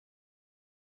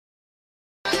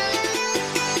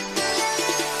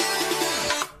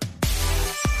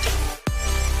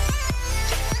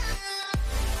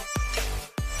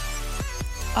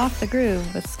Off the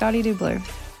Groove with Scottie Deubler.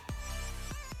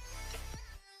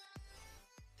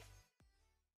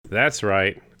 That's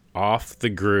right, Off the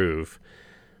Groove.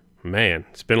 Man,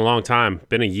 it's been a long time.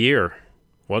 Been a year.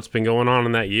 What's been going on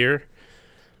in that year?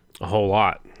 A whole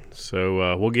lot.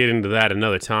 So we'll get into that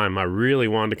another time. I really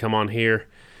wanted to come on here,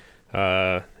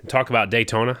 talk about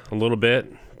Daytona a little bit,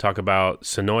 talk about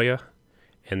Sonoya,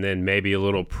 and then maybe a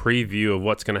little preview of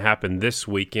what's going to happen this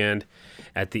weekend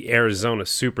at the Arizona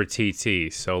Super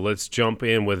TT. So let's jump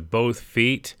in with both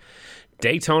feet.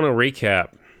 Daytona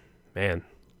recap. Man,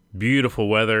 beautiful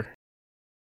weather.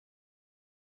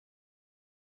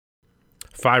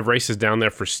 5 races down there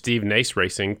for Steve Nace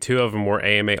Racing. 2 of them were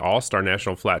AMA All-Star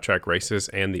National Flat Track races,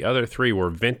 and the other 3 were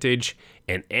Vintage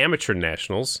and Amateur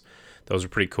Nationals. Those are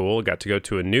pretty cool. Got to go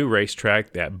to a new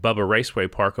racetrack at Bubba Raceway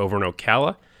Park over in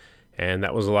Ocala, and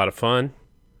that was a lot of fun.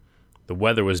 The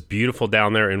weather was beautiful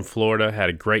down there in Florida. Had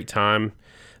a great time.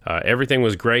 Everything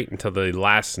was great until the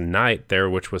last night there,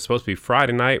 which was supposed to be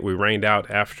Friday night. We rained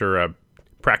out after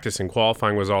practice and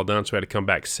qualifying was all done, so we had to come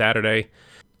back Saturday.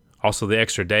 Also, the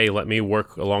extra day let me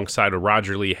work alongside of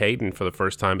Roger Lee Hayden for the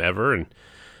first time ever, and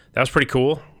that was pretty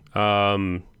cool.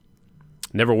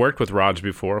 Never worked with Raj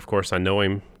before. Of course, I know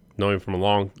him from a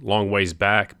long ways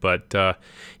back, but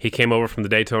he came over from the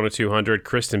Daytona 200.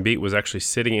 Kristen Beat was actually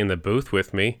sitting in the booth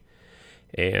with me,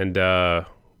 and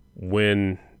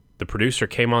when the producer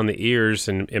came on the ears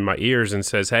and in my ears and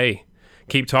says, "Hey,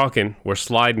 keep talking. We're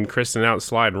sliding Kristen out and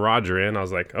sliding Roger in," I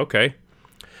was like, "Okay."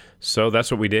 So that's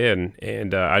what we did,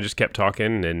 and I just kept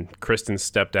talking, and Kristen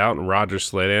stepped out, and Roger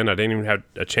slid in. I didn't even have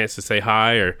a chance to say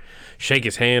hi or shake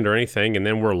his hand or anything, and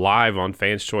then we're live on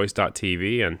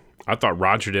fanschoice.tv, and I thought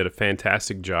Roger did a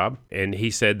fantastic job, and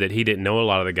he said that he didn't know a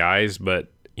lot of the guys,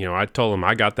 but I told him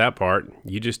I got that part.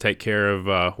 You just take care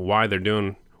of why they're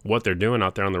doing what they're doing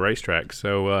out there on the racetrack.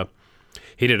 So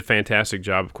he did a fantastic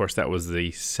job. Of course, that was the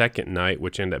second night,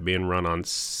 which ended up being run on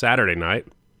Saturday night.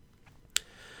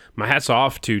 My hat's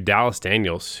off to Dallas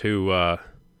Daniels, who,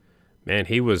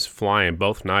 he was flying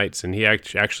both nights, and he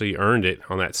actually earned it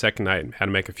on that second night. Had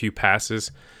to make a few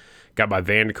passes, got by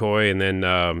Van de Kooi, and then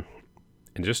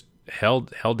and just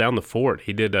held down the fort.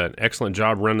 He did an excellent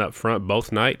job running up front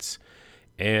both nights,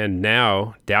 and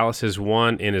now Dallas has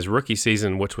won in his rookie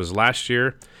season, which was last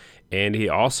year, and he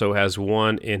also has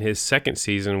won in his second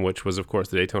season, which was, of course,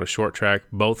 the Daytona Short Track,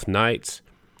 both nights.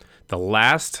 The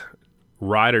last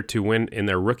rider to win in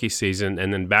their rookie season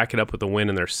and then back it up with a win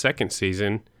in their second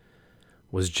season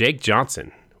was Jake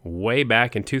Johnson, way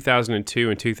back in 2002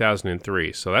 and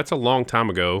 2003. So that's a long time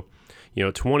ago,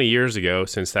 20 years ago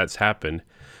since that's happened.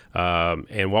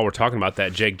 And while we're talking about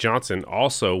that, Jake Johnson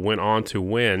also went on to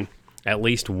win at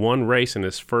least one race in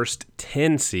his first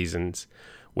 10 seasons,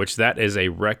 which that is a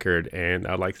record. And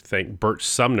I'd like to thank Bert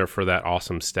Sumner for that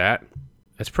awesome stat.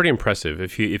 That's pretty impressive.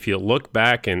 If you look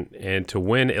back and to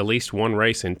win at least one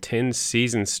race in 10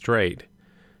 seasons straight,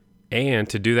 and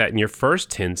to do that in your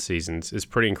first 10 seasons is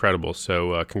pretty incredible.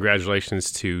 So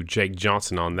congratulations to Jake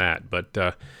Johnson on that. But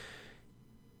I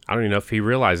don't even know if he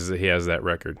realizes that he has that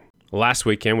record. Last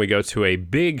weekend, we go to a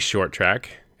big short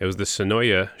track. It was the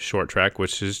Sonoya short track,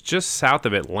 which is just south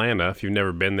of Atlanta. If you've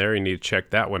never been there, you need to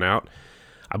check that one out.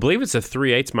 I believe it's a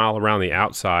 3/8 mile around the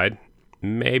outside,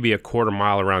 maybe a quarter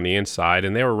mile around the inside,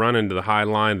 and they were running to the high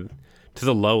line, to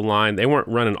the low line. They weren't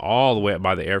running all the way up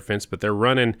by the air fence, but they're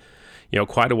running,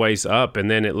 quite a ways up,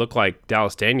 and then it looked like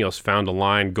Dallas Daniels found a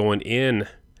line going in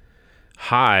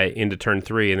high into turn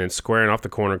 3 and then squaring off the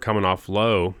corner, coming off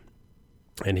low,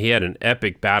 and he had an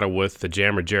epic battle with the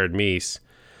jammer Jared Meese,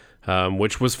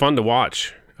 which was fun to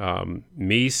watch.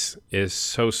 Meese is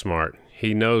so smart.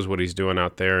 He knows what he's doing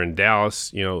out there, and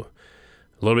Dallas, a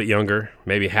little bit younger,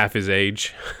 maybe half his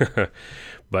age,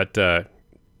 but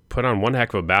put on one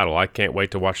heck of a battle. I can't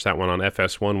wait to watch that one on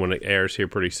FS1 when it airs here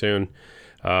pretty soon.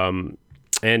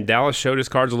 And Dallas showed his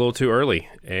cards a little too early,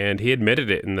 and he admitted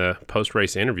it in the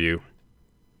post-race interview.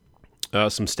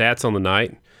 Some stats on the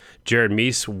night. Jared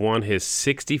Meese won his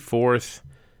 64th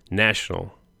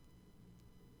National.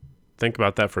 Think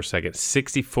about that for a second.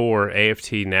 64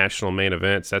 AFT National main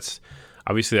events. That's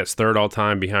third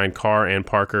all-time behind Carr and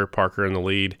Parker. Parker in the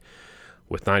lead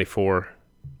with 94.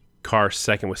 Carr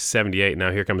second with 78.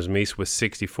 Now here comes Meese with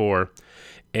 64.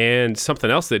 And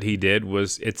something else that he did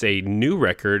was it's a new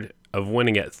record of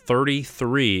winning at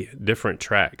 33 different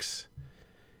tracks.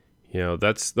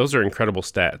 Those are incredible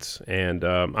stats. And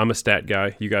I'm a stat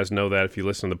guy. You guys know that if you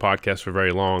listen to the podcast for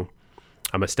very long.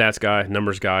 I'm a stats guy,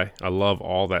 numbers guy. I love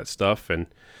all that stuff. And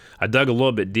I dug a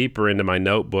little bit deeper into my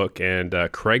notebook, and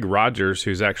Craig Rogers,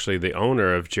 who's actually the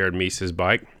owner of Jared Meese's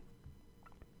bike,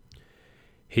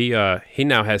 he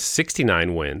now has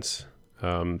 69 wins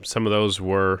Some of those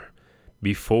were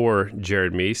before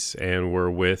Jared Meese and were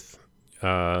with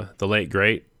the late,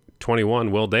 great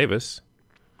 21 Will Davis.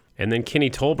 And then Kenny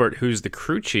Tolbert, who's the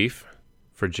crew chief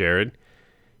for Jared,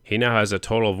 he now has a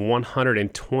total of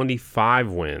 125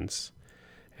 wins.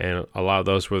 And a lot of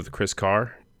those were with Chris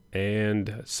Carr.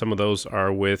 And some of those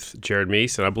are with Jared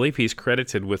Meese. And I believe he's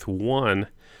credited with one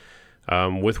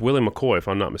with Willie McCoy, if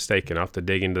I'm not mistaken. I'll have to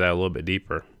dig into that a little bit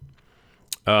deeper.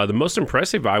 The most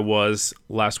impressive I was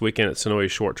last weekend at Sonoya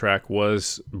Short Track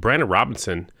was Brandon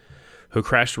Robinson, who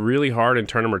crashed really hard in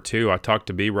turn number 2. I talked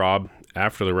to B-Rob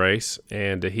after the race,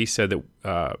 and he said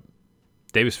that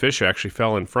Davis Fisher actually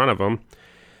fell in front of him,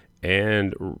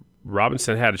 and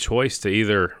Robinson had a choice to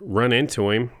either run into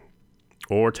him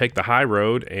or take the high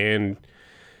road and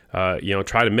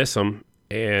try to miss him,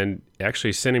 and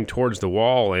actually sent him towards the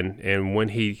wall. And when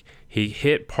he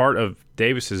hit part of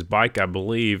Davis's bike, I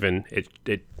believe, and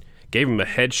it gave him a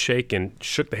head shake and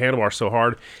shook the handlebar so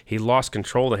hard he lost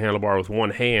control of the handlebar with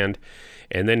one hand,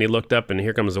 and then he looked up and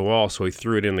here comes the wall, so he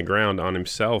threw it in the ground on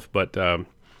himself. But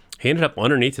he ended up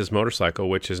underneath his motorcycle,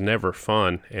 which is never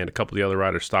fun, and a couple of the other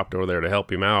riders stopped over there to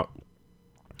help him out.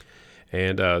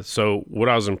 And so what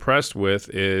I was impressed with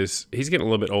is he's getting a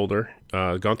little bit older,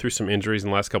 gone through some injuries in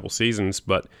the last couple seasons,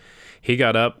 but he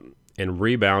got up and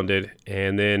rebounded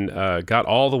and then got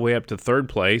all the way up to third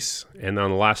place, and on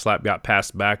the last lap got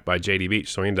passed back by JD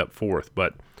Beach, so he ended up fourth.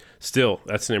 But still,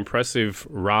 that's an impressive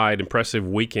ride, impressive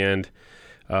weekend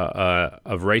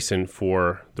of racing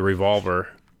for the Revolver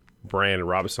Brandon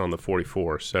Robinson on the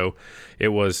 44. So it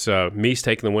was Meese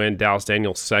taking the win, Dallas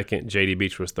Daniels second, JD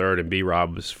Beach was third, and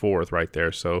B-Rob was fourth right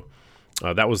there. So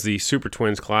that was the Super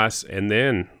Twins class. And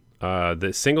then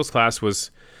the singles class was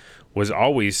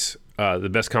always the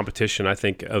best competition, I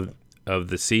think, of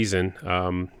the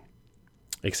season,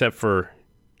 except for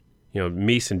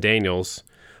Meese and Daniels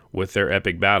with their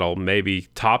epic battle. Maybe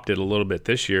topped it a little bit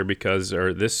this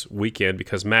weekend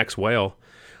because Max Whale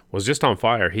was just on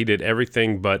fire. He did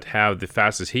everything but have the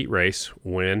fastest heat race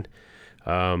win,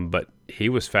 but he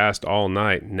was fast all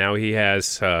night. Now he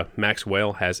has Max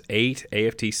Whale has 8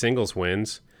 AFT singles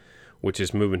wins, which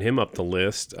is moving him up the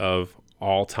list of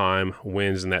all-time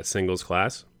wins in that singles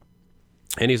class.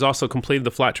 And he's also completed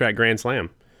the Flat Track Grand Slam.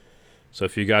 So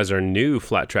if you guys are new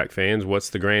Flat Track fans, what's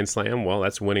the Grand Slam? Well,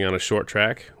 that's winning on a short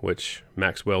track, which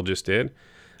Max Whale just did,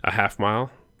 a half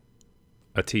mile,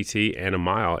 a TT, and a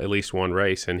mile, at least one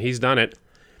race. And he's done it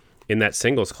in that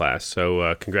singles class.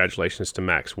 So congratulations to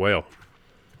Max Whale.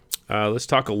 Let's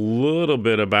talk a little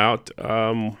bit about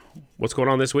what's going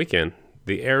on this weekend.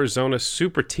 The Arizona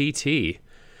Super TT.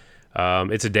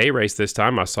 It's a day race this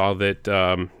time. I saw that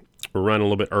we're running a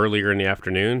little bit earlier in the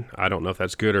afternoon. I don't know if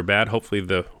that's good or bad. Hopefully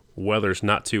the weather's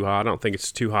not too hot. I don't think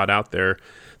it's too hot out there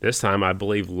this time. I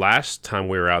believe last time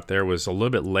we were out there was a little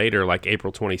bit later, like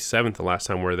April 27th, the last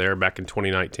time we were there back in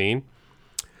 2019.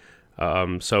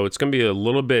 So it's going to be a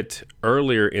little bit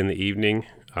earlier in the evening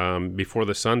before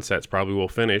the sun sets, probably will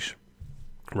finish.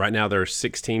 Right now there are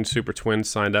 16 Super Twins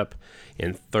signed up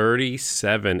and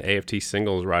 37 AFT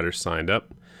singles riders signed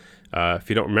up. If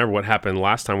you don't remember what happened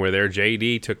last time we were there,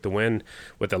 JD took the win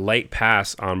with a late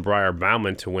pass on Briar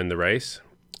Bauman to win the race.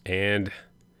 And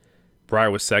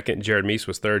Briar was second, Jared Meese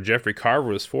was third, Jeffrey Carver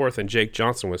was fourth, and Jake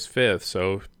Johnson was fifth.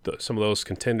 So some of those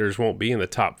contenders won't be in the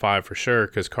top 5 for sure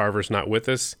because Carver's not with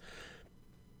us.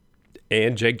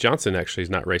 And Jake Johnson actually is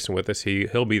not racing with us.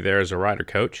 He'll be there as a rider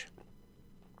coach.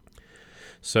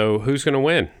 So who's going to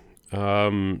win?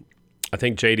 I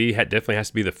think JD definitely has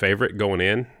to be the favorite going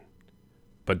in,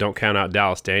 but don't count out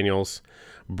Dallas Daniels.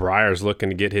 Briar's looking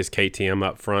to get his KTM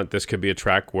up front. This could be a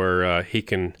track where he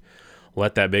can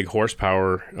let that big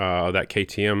horsepower, that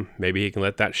KTM, maybe he can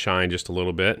let that shine just a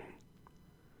little bit.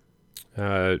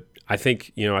 I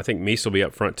think Meese will be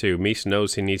up front too. Meese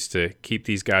knows he needs to keep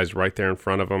these guys right there in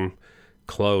front of him,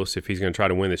 close, if he's going to try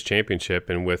to win this championship.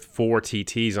 And with 4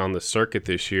 TTs on the circuit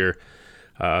this year,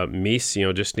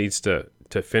 Meese, just needs to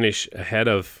finish ahead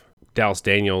of Dallas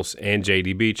Daniels and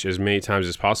JD Beach as many times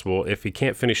as possible. If he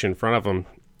can't finish in front of them,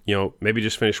 maybe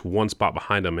just finish one spot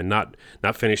behind him and not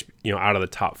finish, out of the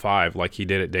top 5 like he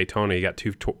did at Daytona. He got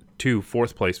two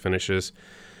fourth place finishes.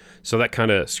 So that kind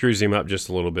of screws him up just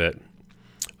a little bit.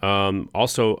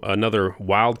 Also, another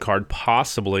wild card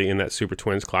possibly in that Super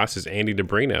Twins class is Andy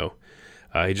DeBrino.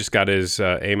 He just got his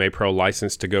AMA Pro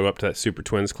license to go up to that Super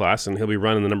Twins class, and he'll be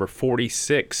running the number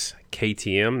 46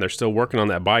 KTM. They're still working on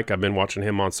that bike. I've been watching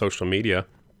him on social media.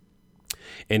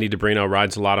 Andy DeBrino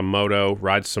rides a lot of moto,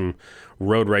 rides some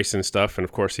road racing stuff, and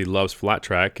of course he loves flat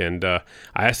track. And I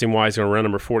asked him why he's going to run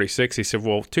number 46. He said,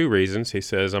 well, 2 reasons. He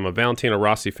says, I'm a Valentino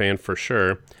Rossi fan for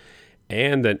sure,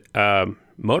 and that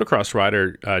motocross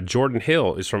rider Jordan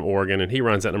Hill is from Oregon, and he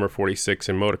runs at number 46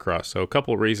 in motocross. So a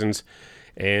couple of reasons.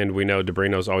 And we know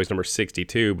DeBrino's always number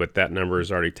 62, but that number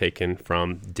is already taken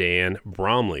from Dan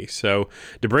Bromley. So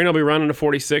DeBrino will be running to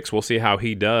 46. We'll see how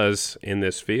he does in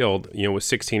this field. With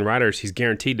 16 riders, he's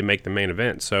guaranteed to make the main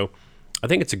event. So I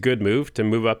think it's a good move to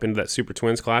move up into that Super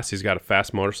Twins class. He's got a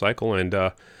fast motorcycle, and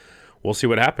we'll see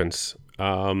what happens.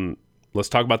 Let's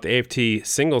talk about the AFT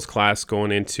singles class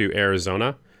going into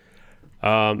Arizona.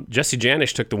 Jesse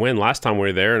Janisch took the win last time we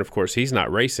were there, and of course he's not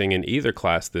racing in either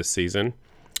class this season.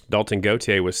 Dalton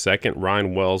Gauthier was second.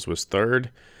 Ryan Wells was third.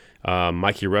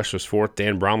 Mikey Rush was fourth.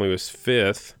 Dan Bromley was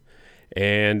fifth.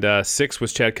 And sixth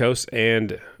was Chad Coase.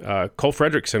 And Cole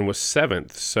Fredrickson was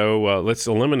seventh. So let's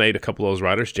eliminate a couple of those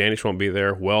riders. Janisch won't be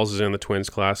there. Wells is in the Twins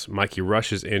class. Mikey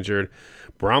Rush is injured.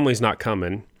 Bromley's not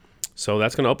coming. So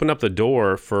that's going to open up the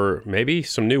door for maybe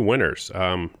some new winners.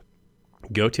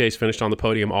 Gauthier's finished on the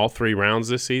podium all 3 rounds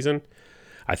this season.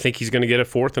 I think he's going to get a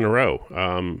fourth in a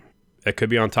row. It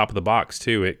could be on top of the box,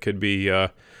 too. It could be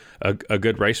a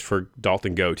good race for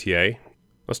Dalton Gauthier.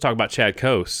 Let's talk about Chad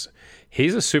Coase.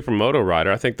 He's a supermoto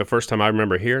rider. I think the first time I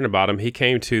remember hearing about him, he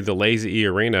came to the Lazy E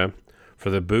Arena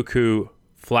for the Buku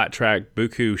flat track,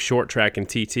 Buku short track, and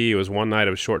TT. It was one night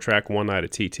of short track, one night of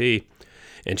TT.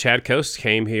 And Chad Coase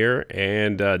came here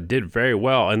and did very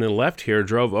well, and then left here,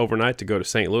 drove overnight to go to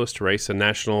St. Louis to race a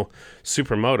national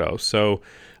supermoto. So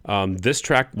this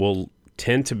track will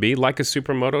tend to be like a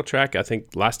supermoto track. I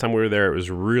think last time we were there, it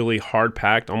was really hard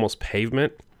packed, almost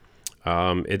pavement.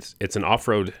 It's an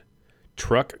off-road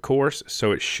truck course,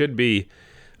 so it should be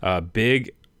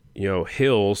big,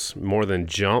 hills more than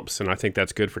jumps, and I think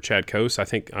that's good for Chad Coase.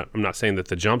 I'm not saying that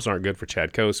the jumps aren't good for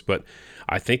Chad Coase, but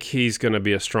I think he's going to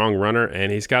be a strong runner,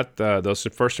 and he's got those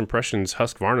first impressions.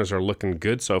 Husqvarnas are looking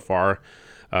good so far,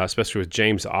 especially with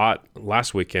James Ott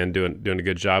last weekend doing a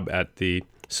good job at the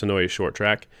Sonoya short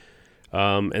track.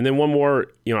 And then one more,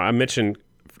 I mentioned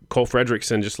Cole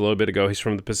Fredrickson just a little bit ago. He's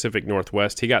from the Pacific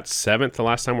Northwest. He got 7th the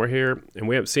last time we're here, and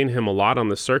we haven't seen him a lot on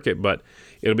the circuit, but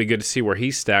it'll be good to see where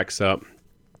he stacks up,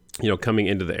 coming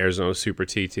into the Arizona Super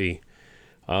TT.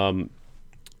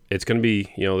 It's going to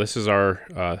be, this is our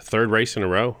 3rd race in a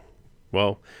row.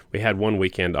 Well, we had one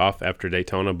weekend off after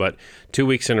Daytona, but 2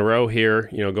 weeks in a row here,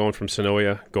 going from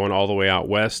Sonoya, going all the way out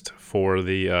west for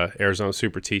the Arizona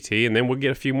Super TT. And then we'll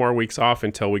get a few more weeks off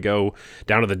until we go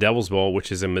down to the Devil's Bowl,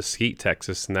 which is in Mesquite,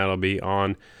 Texas, and that'll be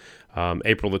on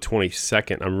April the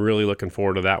 22nd. I'm really looking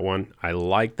forward to that one. I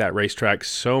like that racetrack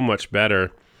so much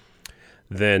better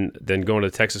than going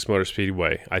to Texas Motor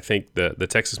Speedway. I think the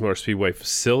Texas Motor Speedway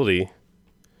facility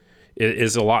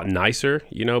is a lot nicer,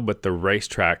 but the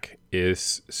racetrack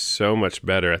is so much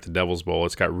better at the Devil's Bowl.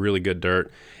 It's got really good dirt,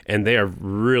 and they have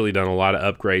really done a lot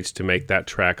of upgrades to make that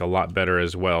track a lot better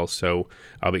as well. So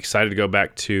I'll be excited to go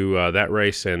back to that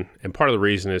race, and part of the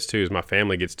reason is my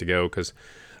family gets to go because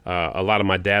a lot of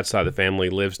my dad's side of the family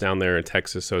lives down there in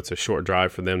Texas, so it's a short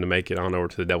drive for them to make it on over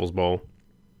to the Devil's Bowl.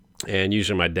 And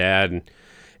usually my dad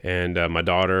and my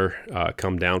daughter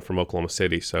come down from Oklahoma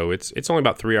City, so it's only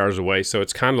about 3 hours away, so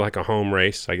it's kind of like a home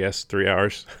race, I guess, 3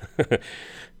 hours.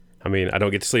 I mean, I don't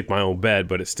get to sleep in my own bed,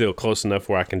 but it's still close enough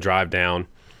where I can drive down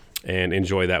and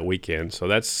enjoy that weekend. So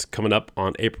that's coming up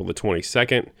on April the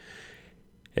 22nd.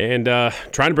 And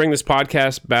trying to bring this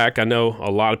podcast back. I know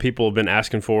a lot of people have been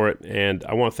asking for it, and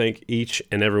I want to thank each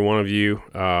and every one of you.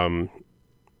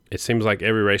 It seems like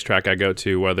every racetrack I go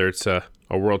to, whether it's a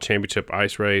World Championship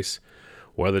ice race,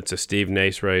 whether it's a Steve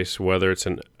Nace race, whether it's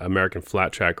an American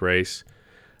flat track race,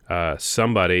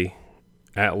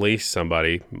 at least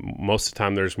somebody, most of the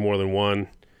time there's more than 1,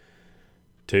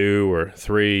 2, or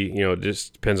 3, it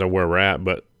just depends on where we're at,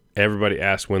 but everybody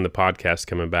asks when the podcast's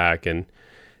coming back, and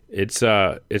it's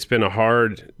been a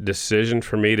hard decision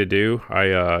for me to do.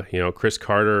 Chris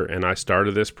Carter and I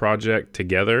started this project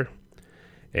together,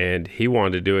 and he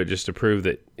wanted to do it just to prove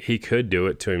that he could do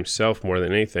it to himself more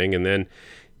than anything, and then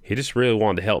he just really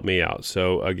wanted to help me out.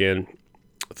 So again,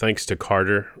 thanks to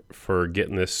Carter for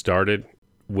getting this started.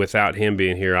 Without him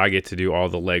being here, I get to do all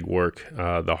the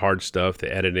legwork, the hard stuff,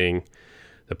 the editing,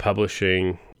 the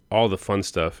publishing, all the fun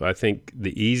stuff. I think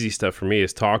the easy stuff for me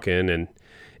is talking, and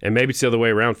maybe it's the other way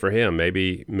around for him.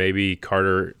 Maybe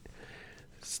Carter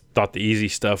thought the easy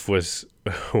stuff was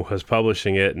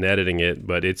publishing it and editing it,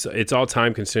 but it's all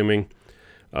time consuming.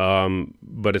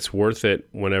 But it's worth it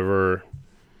whenever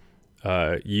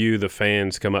you, the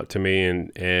fans, come up to me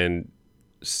and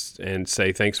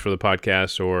say thanks for the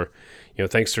podcast, or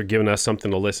thanks for giving us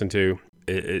something to listen to.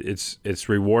 It's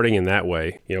rewarding in that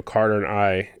way. Carter and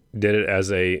I did it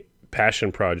as a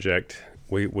passion project.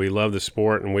 We love the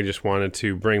sport, and we just wanted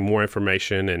to bring more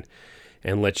information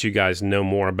and let you guys know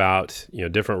more about,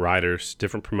 different riders,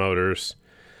 different promoters,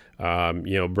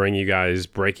 bring you guys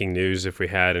breaking news if we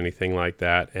had anything like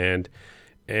that,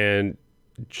 and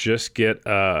just get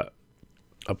a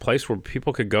place where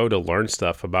people could go to learn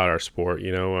stuff about our sport.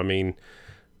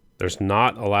 There's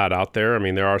not a lot out there.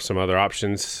 There are some other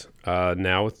options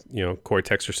now. Corey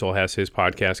Texter still has his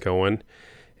podcast going,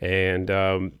 and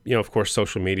of course,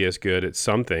 social media is good at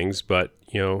some things, but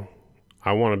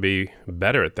I want to be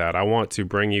better at that. I want to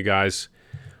bring you guys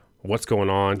what's going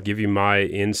on, give you my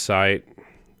insight,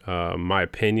 my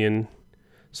opinion.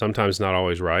 Sometimes not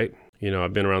always right.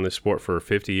 I've been around this sport for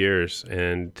 50 years,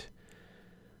 and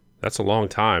that's a long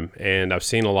time, and I've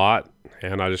seen a lot,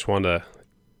 and I just want to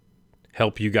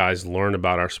help you guys learn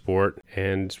about our sport,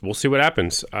 and we'll see what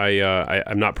happens.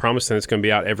 I'm not promising it's going to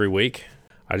be out every week.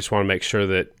 I just want to make sure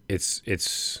that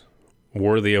it's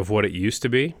worthy of what it used to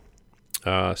be.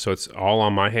 So it's all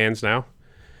on my hands now.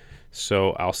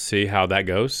 So I'll see how that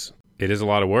goes. It is a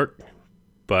lot of work,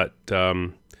 but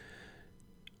I'll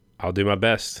do my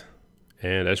best.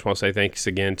 And I just want to say thanks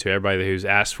again to everybody who's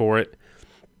asked for it.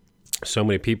 So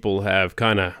many people have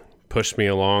kind of pushed me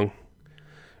along,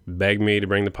 begged me to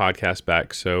bring the podcast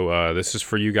back. So this is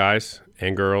for you guys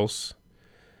and girls.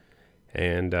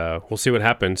 And we'll see what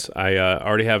happens. I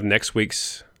already have next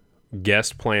week's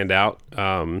guest planned out.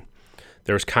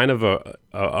 There was kind of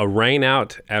a rain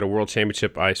out at a World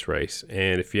Championship ice race.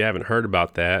 And if you haven't heard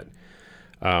about that,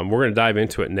 we're going to dive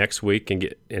into it next week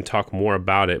and talk more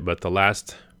about it. But the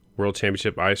last World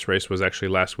Championship ice race was actually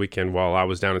last weekend while I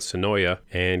was down in Sonoya.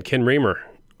 And Ken Reamer,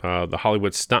 the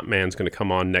Hollywood stuntman, is going to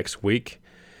come on next week,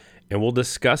 and we'll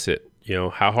discuss it.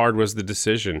 How hard was the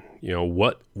decision?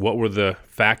 What were the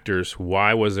factors?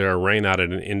 Why was there a rain out at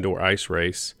an indoor ice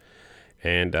race?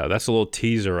 And that's a little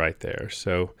teaser right there.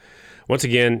 So once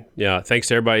again, thanks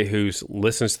to everybody who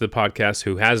listens to the podcast,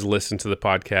 who has listened to the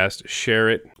podcast. Share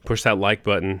it, push that like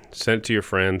button, send it to your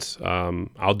friends.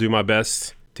 I'll do my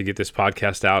best to get this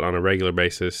podcast out on a regular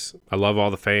basis. I love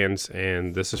all the fans,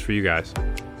 and this is for you guys.